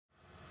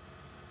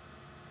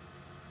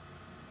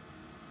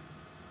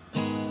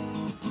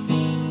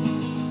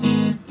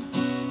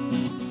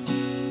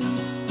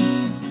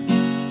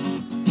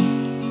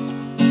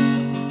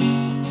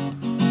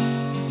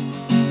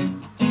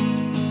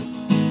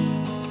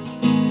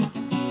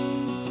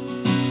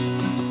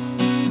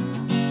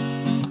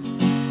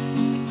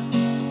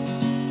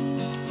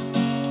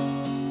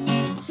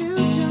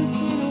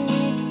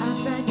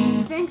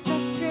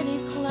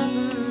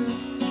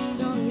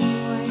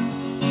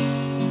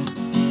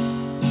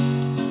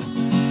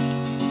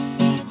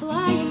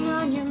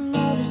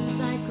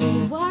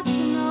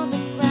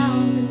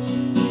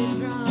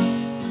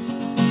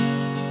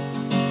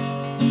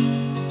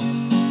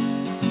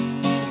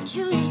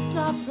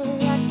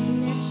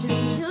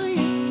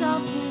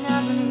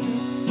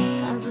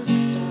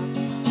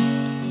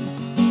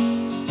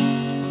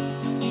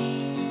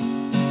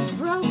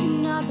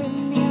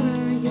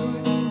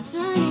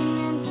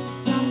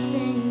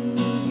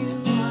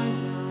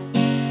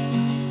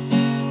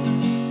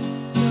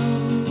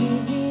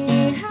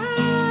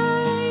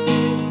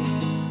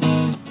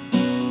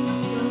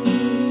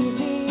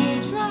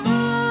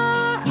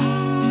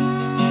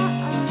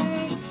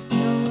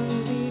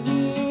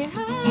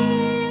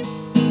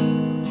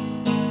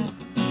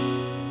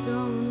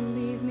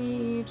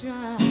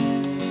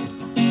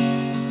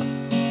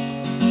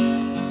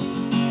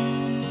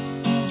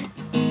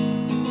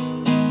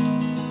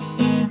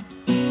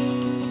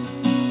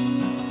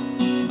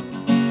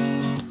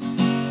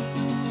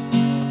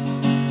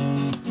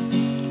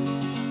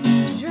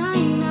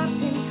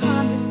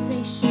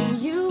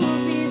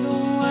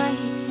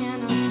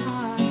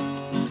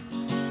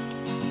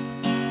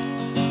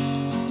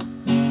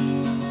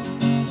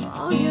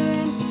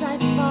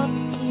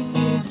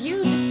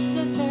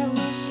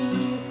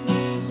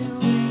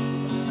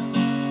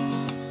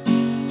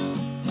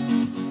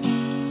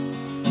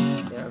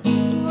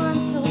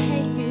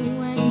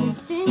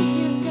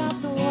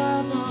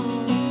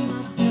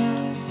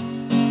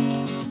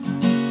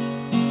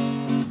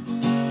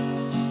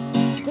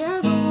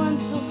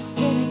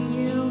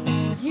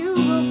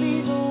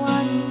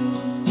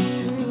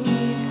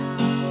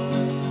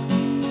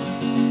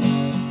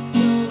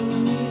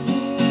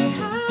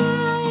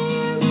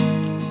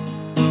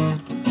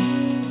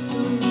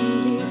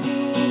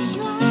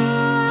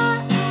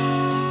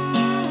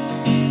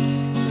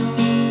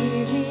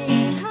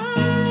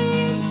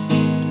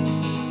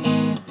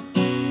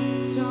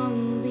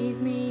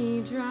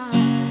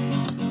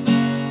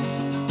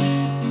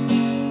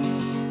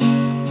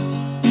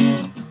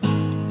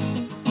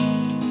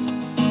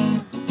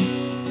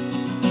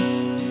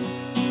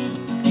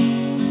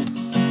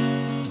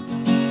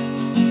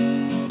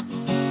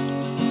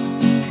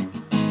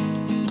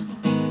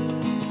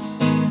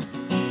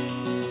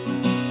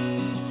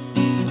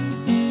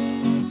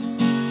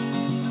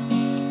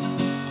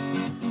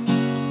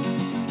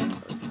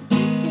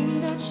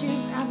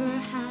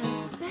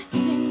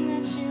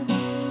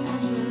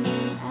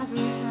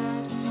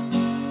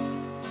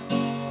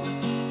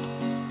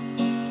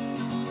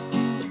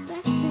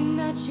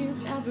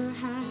you've ever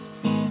had,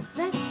 the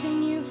best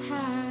thing you've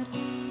had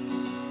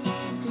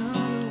has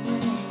gone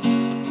away.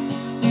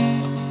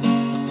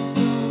 So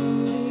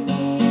don't leave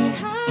me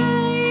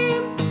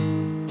behind,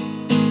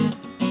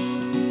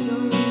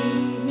 don't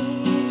leave me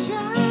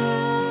dry,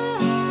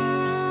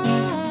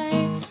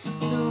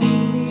 don't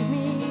leave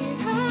me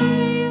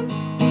behind,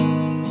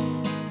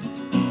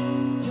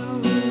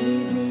 don't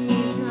leave me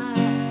dry.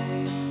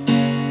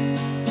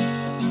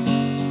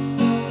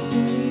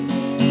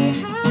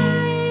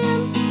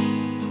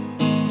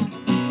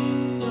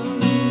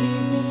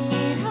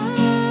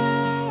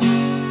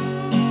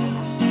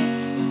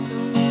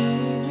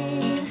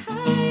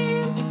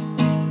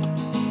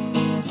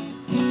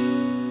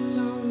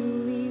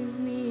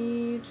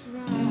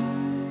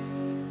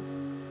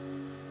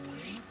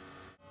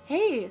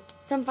 Hey,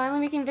 so I'm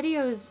finally making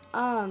videos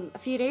a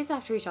few days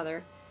after each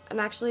other. I'm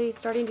actually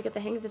starting to get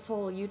the hang of this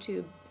whole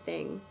YouTube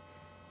thing.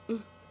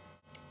 But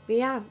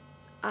yeah,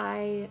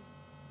 I'm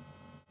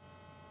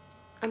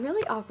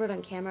really awkward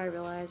on camera, I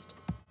realized.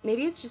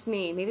 Maybe it's just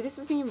me. Maybe this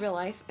is me in real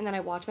life, and then I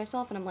watch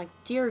myself and I'm like,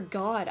 dear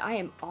God, I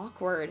am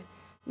awkward.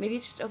 Maybe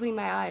it's just opening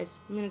my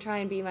eyes. I'm gonna try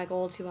and be my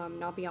goal to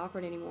not be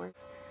awkward anymore.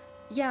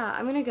 Yeah,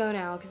 I'm gonna go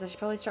now because I should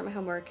probably start my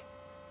homework.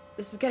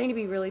 This is getting to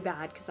be really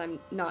bad because I'm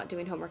not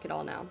doing homework at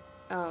all now.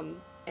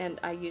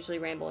 And I usually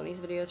ramble in these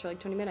videos for like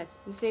 20 minutes.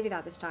 I'm gonna save you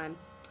that this time.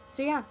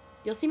 So yeah,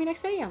 you'll see me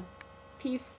next video. Peace.